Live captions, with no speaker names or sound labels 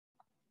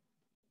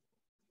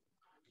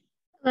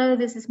Hello,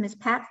 this is Ms.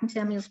 Pat from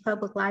Samuels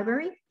Public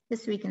Library.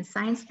 This week in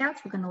Science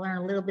Scouts, we're going to learn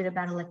a little bit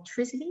about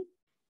electricity,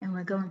 and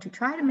we're going to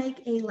try to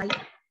make a light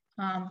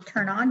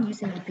turn on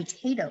using a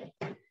potato.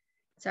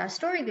 So our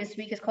story this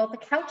week is called The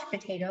Couch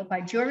Potato by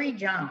Jory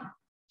John.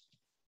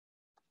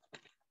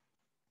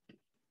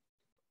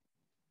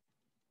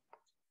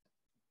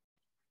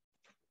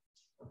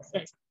 It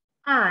says,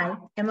 I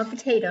am a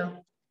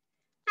potato,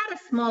 not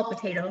a small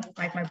potato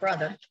like my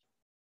brother,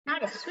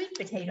 not a sweet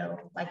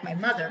potato like my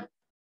mother,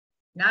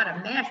 not a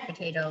mashed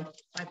potato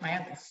like my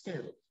Uncle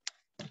Stu.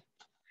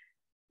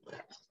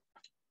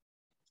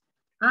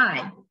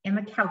 I am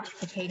a couch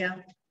potato.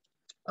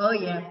 Oh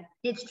yeah,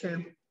 it's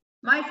true.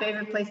 My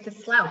favorite place to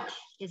slouch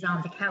is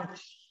on the couch.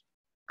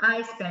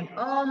 I spend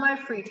all my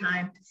free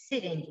time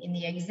sitting in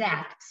the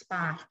exact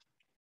spot.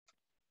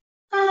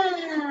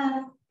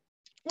 Why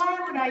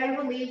would I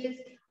ever leave this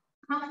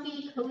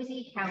comfy,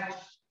 cozy couch?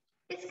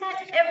 It's got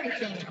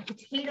everything a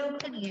potato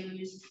could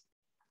use.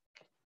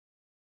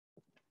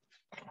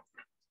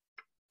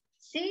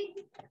 See,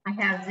 I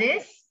have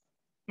this,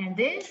 and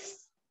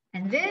this,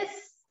 and this,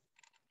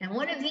 and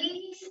one of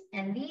these,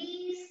 and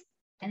these,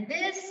 and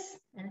this,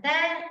 and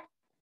that,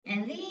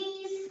 and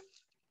these.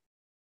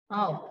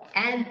 Oh,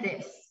 and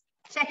this.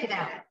 Check it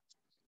out.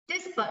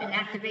 This button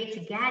activates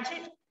a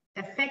gadget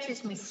that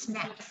fetches me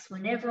snacks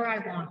whenever I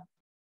want.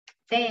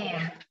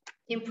 Bam!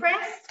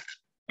 Impressed?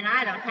 And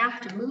I don't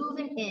have to move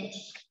an inch.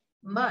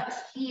 Much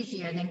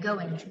easier than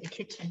going to the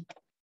kitchen.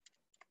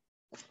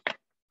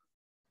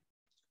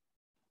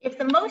 If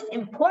the most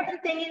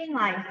important thing in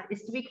life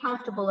is to be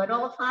comfortable at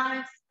all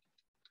times,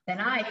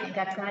 then I think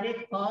I've got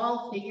it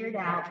all figured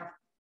out.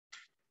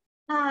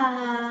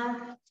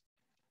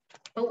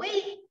 But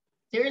wait,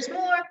 there's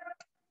more.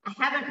 I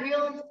haven't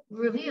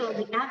revealed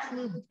the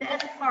absolute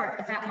best part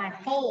about my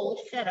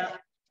whole setup.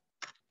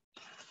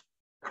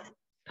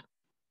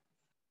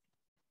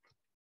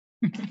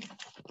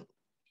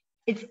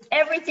 It's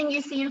everything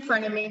you see in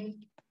front of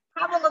me.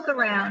 Have a look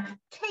around.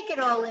 Take it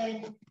all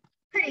in.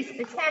 Pretty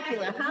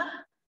spectacular, huh?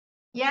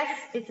 Yes,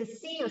 it's a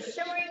sea of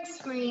shimmering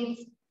screens,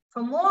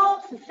 from wall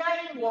to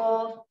shining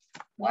wall.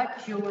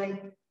 What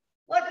joy,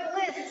 what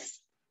bliss.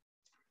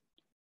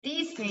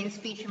 These screens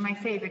feature my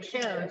favorite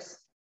shows.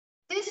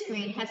 This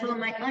screen has all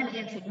my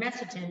unanswered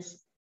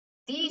messages.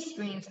 These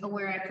screens are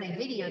where I play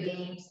video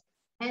games.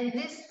 And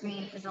this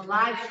screen is a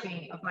live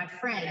stream of my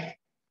friend,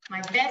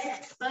 my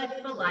best spud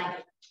for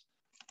life.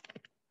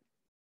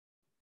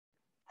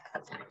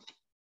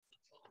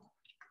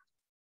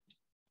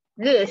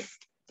 This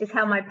is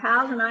how my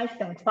pals and I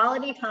spend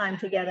quality time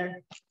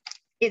together.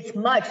 It's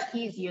much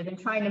easier than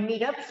trying to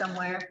meet up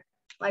somewhere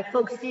like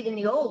folks did in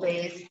the old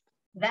days,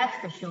 that's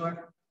for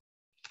sure.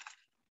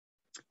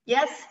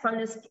 Yes, from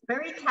this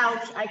very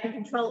couch, I can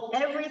control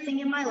everything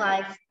in my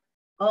life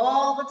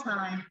all the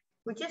time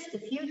with just a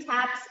few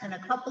taps and a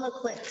couple of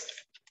clicks.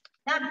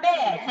 Not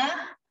bad,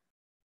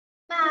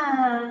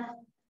 huh?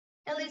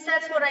 At least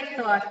that's what I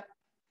thought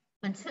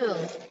until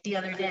the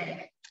other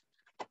day.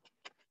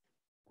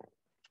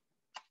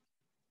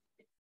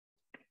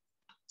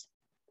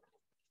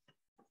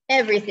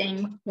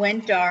 Everything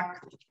went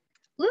dark.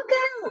 Look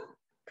out,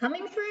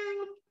 coming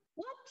through.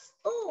 Whoops,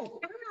 oh,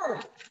 ow,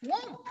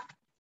 whoa.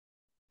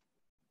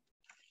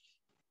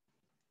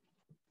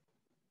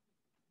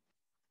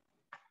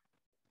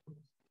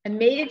 I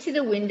made it to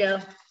the window.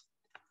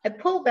 I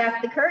pulled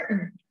back the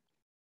curtain.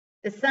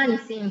 The sun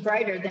seemed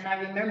brighter than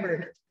I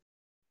remembered.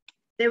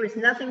 There was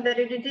nothing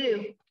better to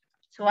do,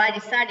 so I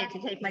decided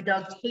to take my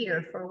dog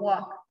Tater for a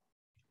walk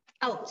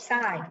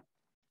outside.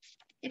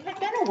 It had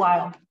been a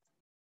while.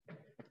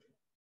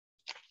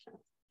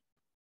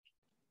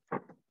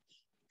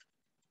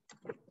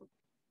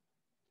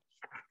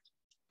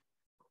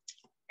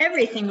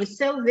 Everything was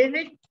so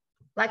vivid,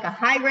 like a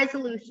high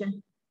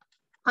resolution,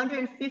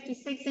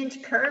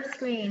 156-inch curved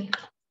screen,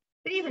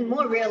 but even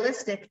more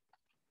realistic.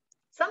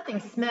 Something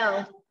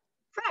smelled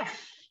fresh.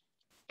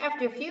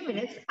 After a few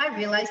minutes, I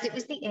realized it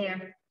was the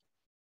air.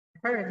 I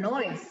heard a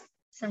noise,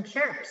 some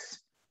chirps,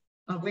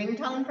 a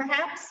ringtone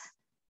perhaps?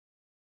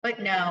 But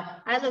no,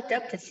 I looked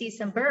up to see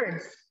some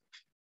birds.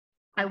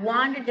 I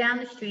wandered down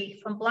the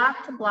street from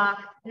block to block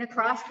and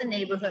across the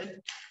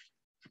neighborhood.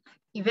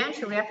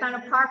 Eventually, I found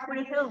a park with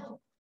a hill.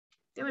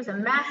 There was a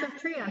massive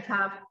tree on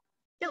top.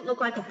 It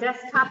looked like a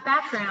desktop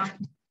background,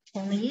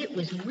 only it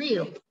was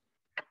real.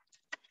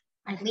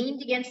 I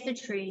leaned against the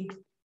tree.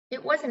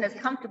 It wasn't as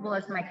comfortable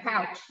as my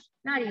couch,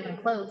 not even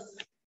close.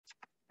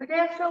 But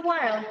after a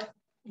while,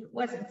 it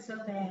wasn't so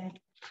bad.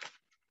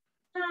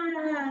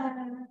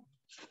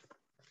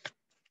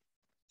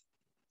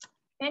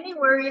 Any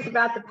worries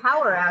about the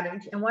power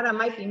outage and what I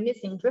might be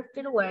missing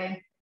drifted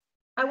away.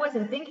 I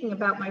wasn't thinking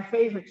about my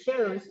favorite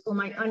shows or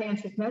my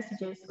unanswered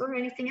messages or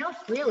anything else,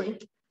 really.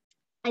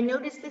 I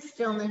noticed the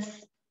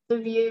stillness, the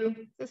view,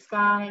 the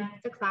sky,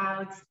 the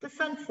clouds, the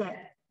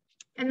sunset,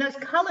 and those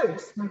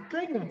colors, my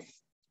goodness.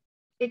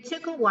 It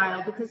took a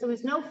while because there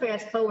was no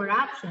fast forward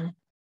option,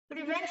 but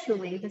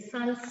eventually the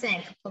sun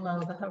sank below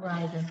the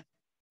horizon.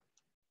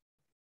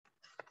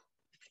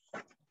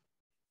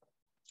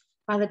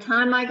 By the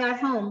time I got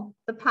home,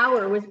 the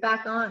power was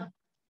back on.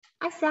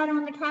 I sat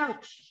on the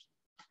couch.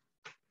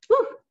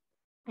 Whew!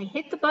 I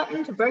hit the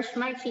button to brush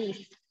my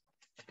teeth.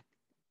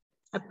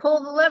 I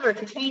pulled the lever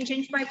to change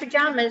into my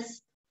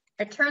pajamas.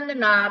 I turned the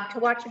knob to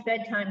watch a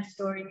bedtime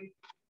story.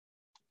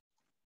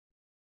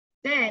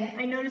 Then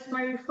I noticed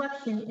my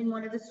reflection in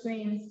one of the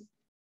screens.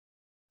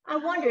 I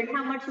wondered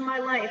how much of my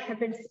life had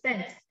been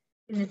spent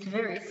in this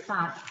very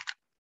spot.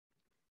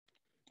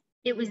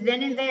 It was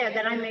then and there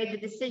that I made the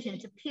decision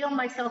to peel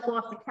myself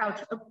off the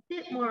couch a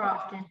bit more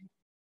often,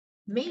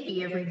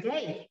 maybe every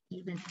day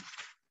even.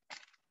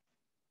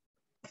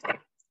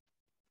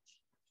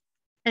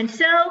 And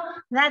so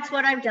that's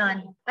what I've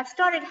done. I've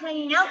started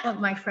hanging out with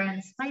my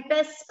friends, my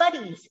best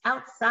buddies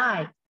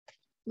outside.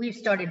 We've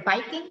started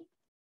biking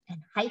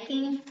and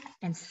hiking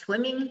and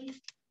swimming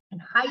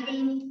and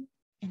hiding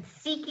and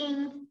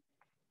seeking.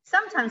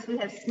 Sometimes we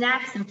have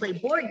snacks and play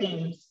board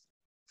games.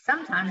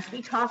 Sometimes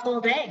we talk all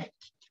day.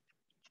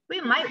 We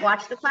might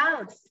watch the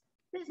clouds.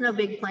 There's no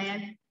big plan.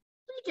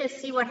 We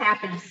just see what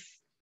happens.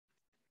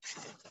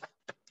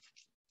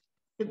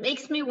 It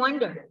makes me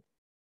wonder,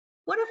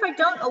 what if I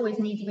don't always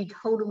need to be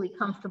totally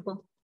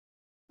comfortable?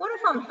 What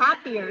if I'm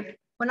happier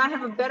when I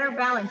have a better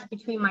balance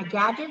between my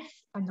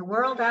gadgets and the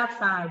world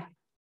outside?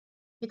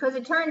 Because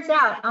it turns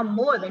out I'm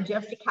more than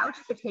just a couch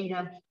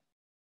potato.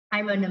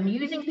 I'm an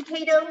amusing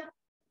potato.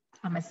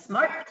 I'm a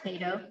smart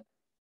potato.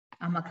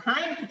 I'm a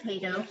kind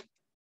potato.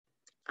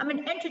 I'm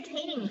an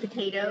entertaining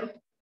potato.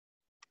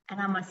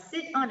 And I'm a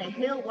sit on a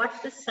hill, watch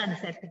the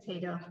sunset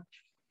potato.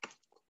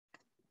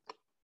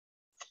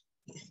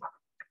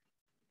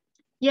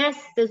 Yes,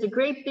 there's a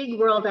great big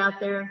world out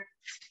there,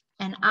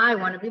 and I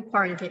want to be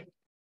part of it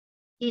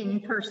in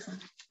person.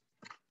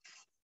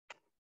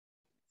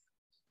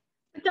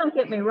 But don't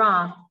get me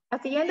wrong.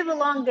 At the end of a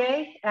long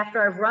day,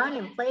 after I've run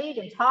and played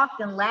and talked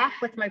and laughed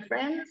with my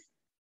friends,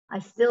 I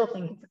still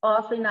think it's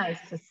awfully nice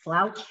to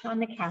slouch on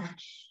the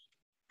couch.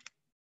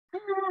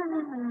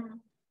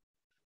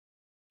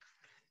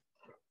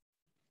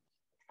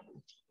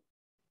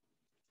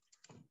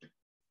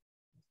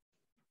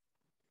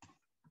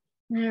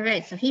 All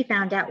right, so he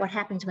found out what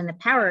happens when the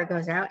power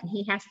goes out and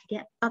he has to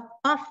get up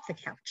off the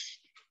couch.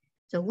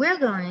 So we're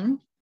going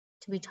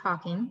to be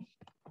talking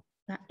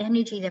about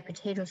energy that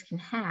potatoes can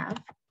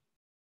have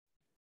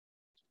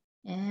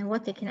and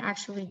what they can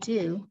actually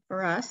do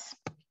for us.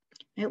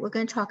 Right, we're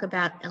going to talk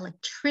about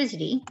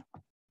electricity.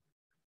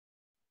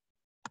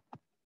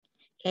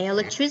 Okay,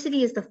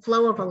 electricity is the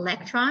flow of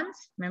electrons.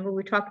 Remember,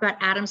 we talked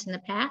about atoms in the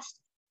past.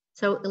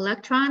 So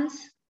electrons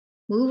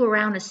move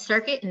around a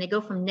circuit and they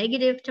go from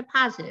negative to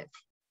positive.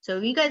 So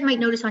you guys might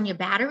notice on your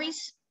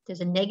batteries,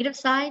 there's a negative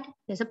side,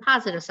 there's a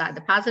positive side.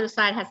 The positive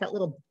side has that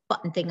little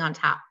button thing on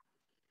top.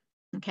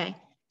 Okay,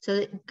 so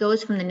it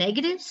goes from the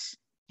negatives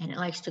and it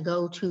likes to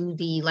go to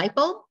the light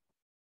bulb.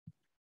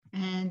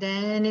 And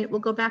then it will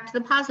go back to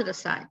the positive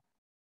side.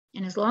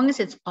 And as long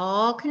as it's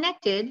all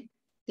connected,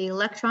 the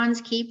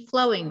electrons keep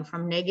flowing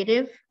from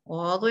negative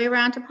all the way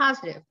around to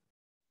positive.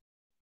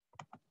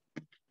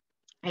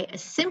 Right? A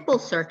simple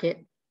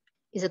circuit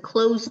is a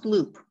closed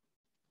loop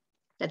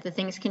that the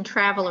things can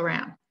travel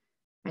around.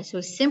 Right? So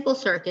a simple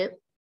circuit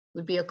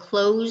would be a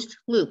closed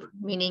loop,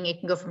 meaning it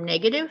can go from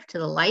negative to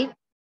the light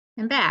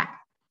and back.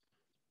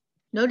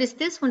 Notice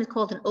this one is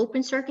called an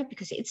open circuit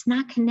because it's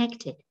not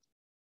connected.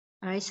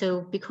 All right, so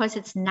because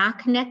it's not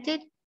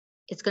connected,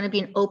 it's going to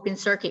be an open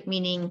circuit,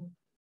 meaning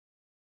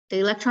the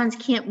electrons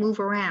can't move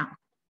around.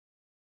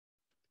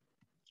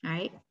 All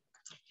right.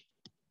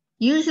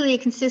 Usually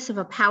it consists of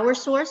a power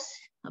source,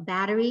 a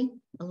battery,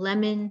 a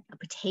lemon, a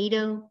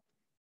potato,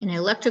 an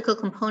electrical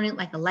component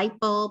like a light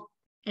bulb,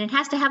 and it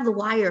has to have the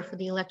wire for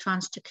the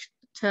electrons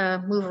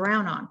to move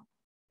around on.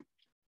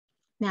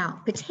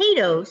 Now,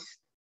 potatoes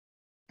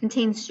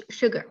contain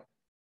sugar.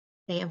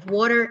 They have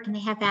water and they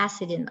have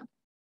acid in them.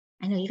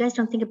 I know you guys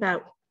don't think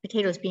about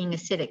potatoes being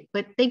acidic,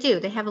 but they do.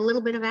 They have a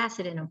little bit of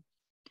acid in them.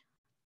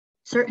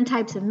 Certain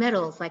types of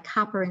metals like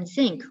copper and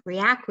zinc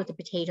react with the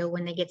potato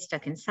when they get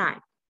stuck inside.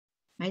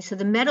 Right? So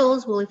the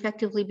metals will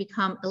effectively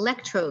become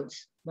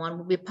electrodes. One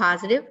will be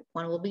positive,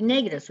 one will be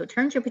negative. So it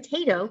turns your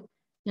potato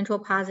into a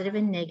positive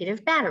and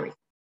negative battery.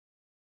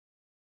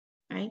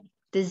 Right?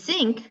 The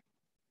zinc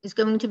is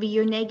going to be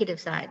your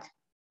negative side.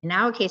 In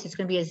our case, it's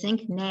going to be a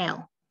zinc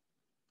nail.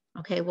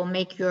 Okay, we'll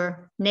make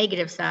your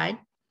negative side.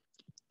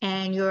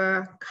 And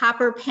your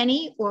copper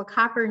penny or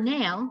copper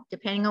nail,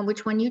 depending on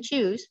which one you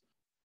choose,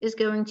 is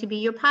going to be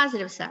your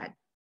positive side.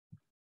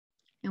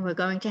 And we're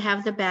going to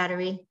have the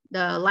battery,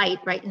 the light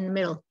right in the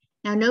middle.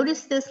 Now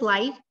notice this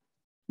light.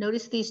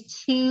 Notice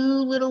these two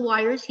little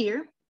wires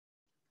here.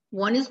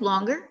 One is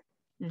longer.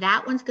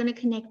 That one's going to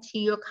connect to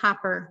your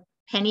copper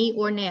penny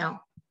or nail.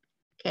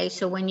 Okay,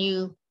 so when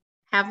you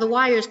have the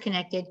wires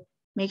connected,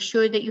 make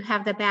sure that you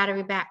have the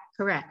battery back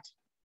correct.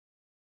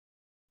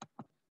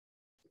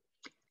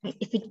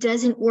 If it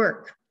doesn't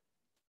work,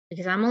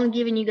 because I'm only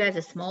giving you guys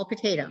a small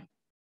potato.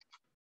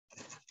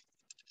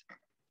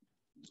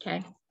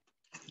 Okay.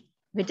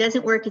 If it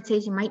doesn't work, it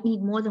says you might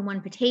need more than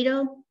one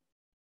potato.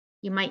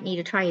 You might need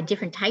to try a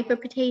different type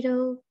of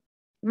potato.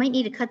 You might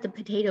need to cut the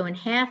potato in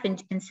half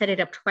and set it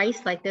up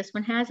twice like this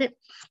one has it.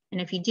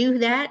 And if you do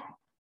that,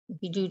 if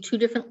you do 2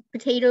 different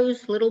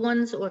potatoes, little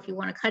ones, or if you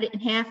want to cut it in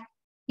half,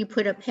 you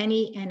put a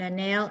penny and a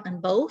nail on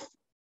both,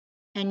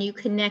 and you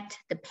connect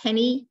the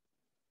penny,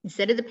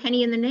 instead of the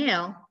penny and the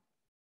nail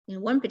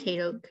in one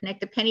potato,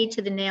 connect the penny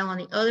to the nail on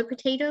the other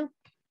potato,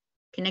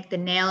 connect the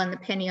nail and the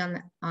penny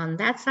on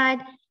that side.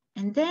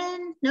 And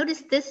then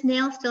notice this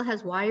nail still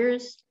has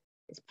wires,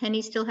 this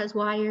penny still has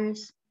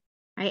wires,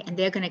 right? And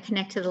they're going to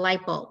connect to the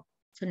light bulb.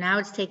 So now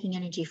it's taking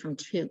energy from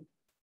 2.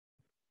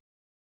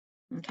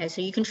 Okay,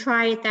 so you can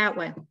try it that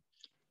way.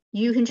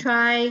 You can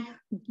try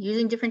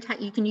using different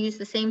types. You can use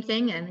the same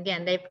thing. And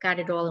again, they've got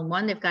it all in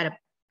one. They've got a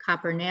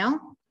copper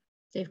nail.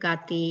 They've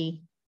got the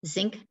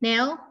zinc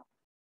nail.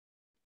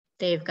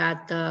 They've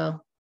got the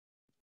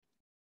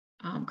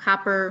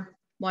copper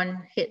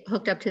one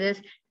hooked up to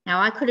this.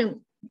 Now I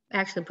couldn't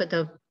actually put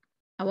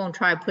I won't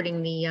try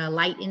putting the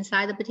light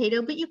inside the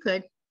potato, but you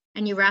could,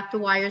 and you wrap the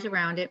wires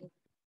around it.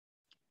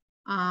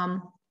 But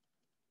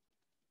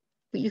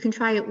you can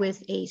try it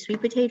with a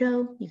sweet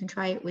potato. You can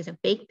try it with a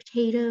baked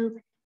potato.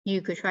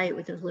 You could try it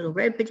with those little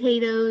red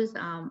potatoes.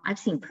 I've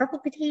seen purple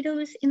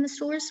potatoes in the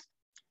stores.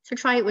 So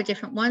try it with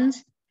different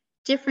ones.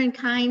 Different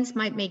kinds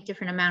might make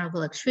different amount of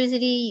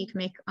electricity. You can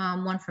make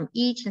one from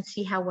each and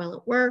see how well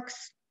it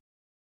works.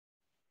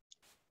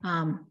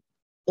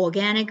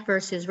 Organic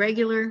versus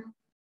regular,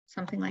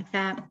 something like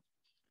that.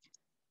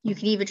 You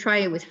can even try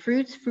it with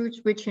fruits.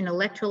 Fruits rich in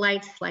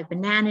electrolytes like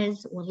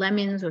bananas or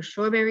lemons or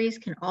strawberries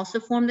can also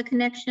form the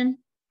connection.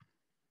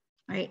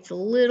 All right, it's a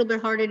little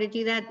bit harder to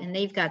do that, and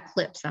they've got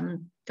clips. I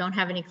don't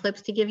have any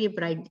clips to give you,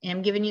 but I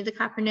am giving you the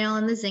copper nail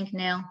and the zinc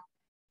nail,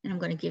 and I'm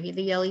going to give you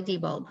the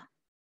LED bulb.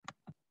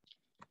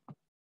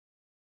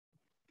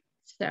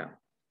 So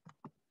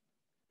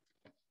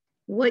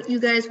what you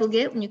guys will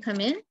get when you come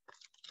in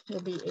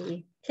will be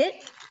a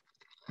kit.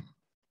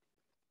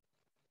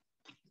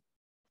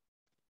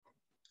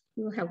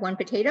 You will have 1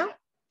 potato.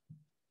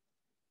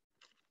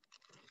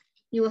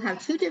 You will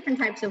have 2 different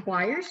types of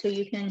wires, so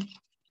you can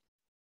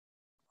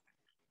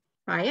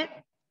try it.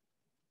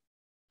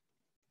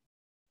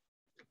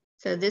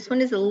 So this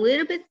one is a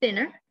little bit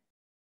thinner,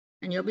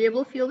 and you'll be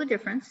able to feel the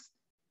difference.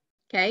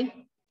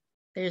 Okay,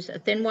 there's a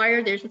thin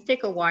wire, there's a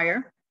thicker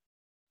wire.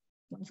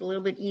 One's a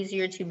little bit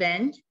easier to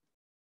bend.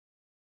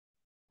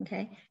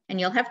 Okay, and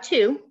you'll have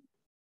 2.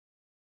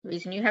 The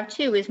reason you have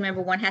 2 is,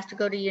 remember, one has to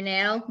go to your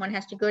nail, one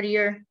has to go to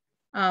your,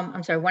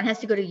 one has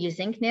to go to your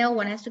zinc nail,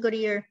 one has to go to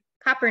your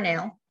copper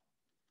nail.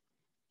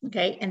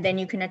 Okay, and then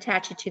you can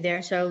attach it to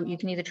there. So you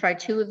can either try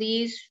 2 of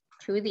these,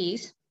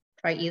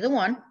 try either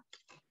one.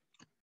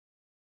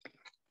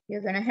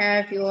 You're gonna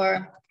have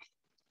your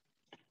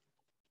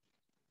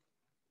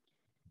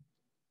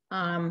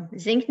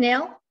zinc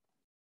nail,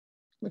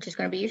 which is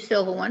gonna be your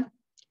silver one. I'm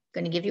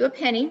gonna give you a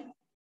penny.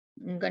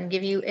 I'm gonna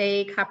give you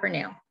a copper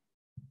nail.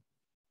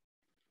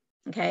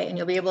 Okay, and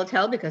you'll be able to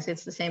tell because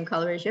it's the same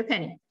color as your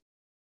penny.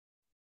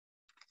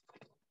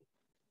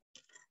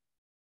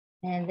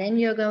 And then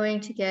you're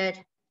going to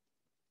get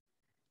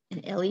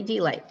an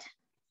LED light.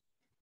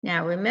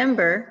 Now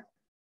remember,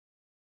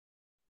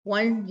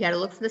 you gotta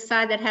look for the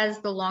side that has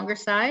the longer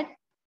side.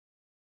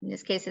 In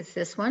this case, it's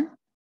this one.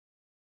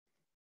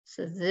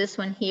 So this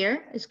one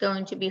here is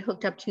going to be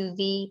hooked up to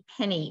the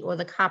penny or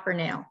the copper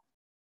nail.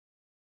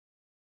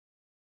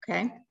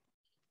 Okay,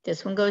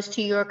 this one goes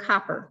to your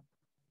copper,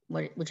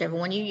 whichever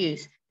one you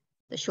use.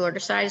 The shorter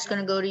side is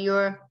gonna go to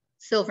your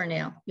silver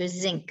nail, your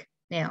zinc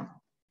nail,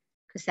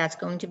 because that's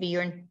going to be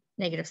your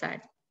negative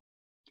side.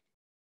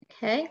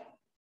 Okay.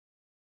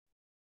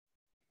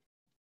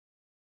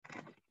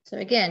 So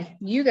again,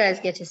 you guys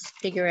get to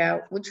figure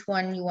out which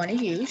one you want to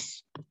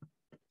use.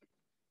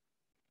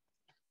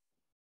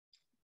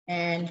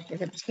 And if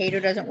the potato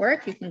doesn't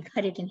work, you can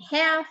cut it in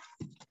half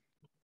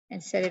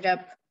and set it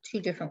up 2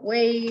 different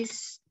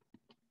ways.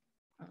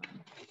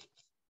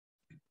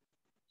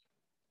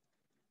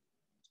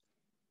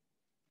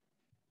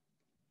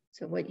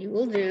 So what you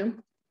will do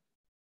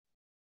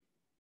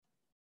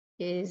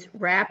is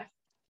wrap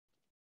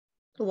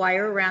the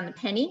wire around the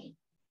penny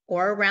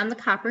or around the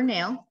copper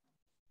nail.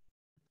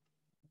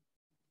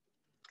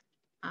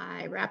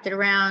 I wrapped it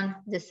around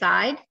the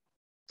side,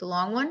 the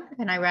long one,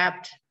 and I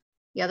wrapped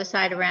the other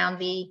side around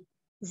the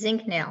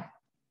zinc nail.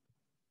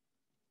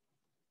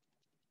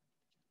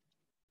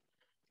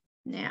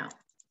 Now,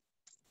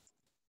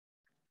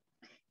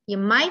 you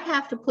might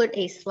have to put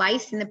a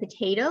slice in the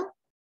potato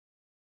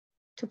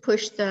to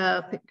push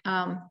the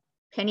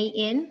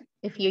penny in.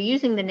 If you're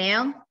using the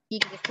nail, you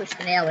can just push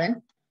the nail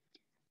in,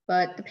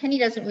 but the penny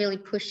doesn't really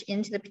push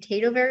into the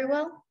potato very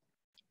well.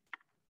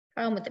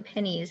 Problem with the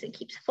penny is it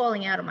keeps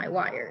falling out of my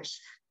wires.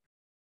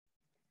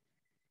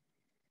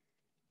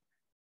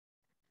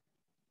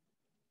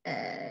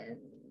 And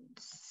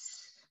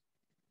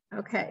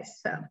okay,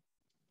 so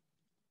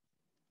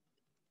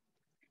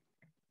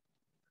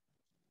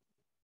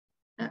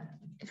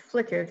it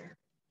flickered,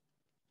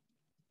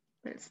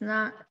 but it's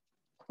not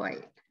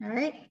quite, all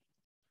right?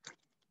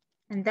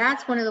 And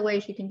that's one of the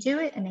ways you can do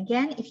it. And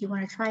again, if you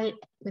want to try it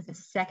with a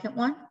second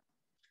one,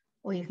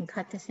 or you can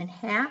cut this in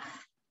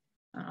half.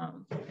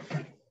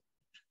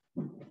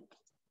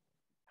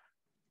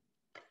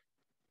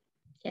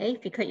 Okay,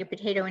 if you cut your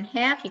potato in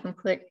half, you can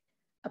put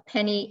a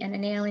penny and a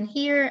nail in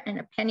here and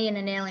a penny and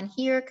a nail in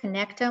here,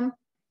 connect them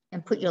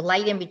and put your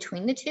light in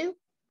between the two.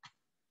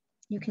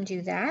 You can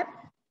do that.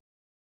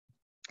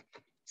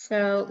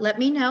 So let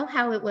me know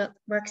how it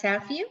works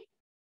out for you.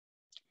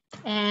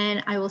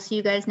 And I will see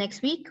you guys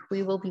next week.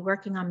 We will be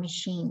working on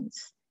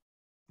machines.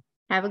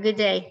 Have a good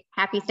day.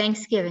 Happy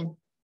Thanksgiving.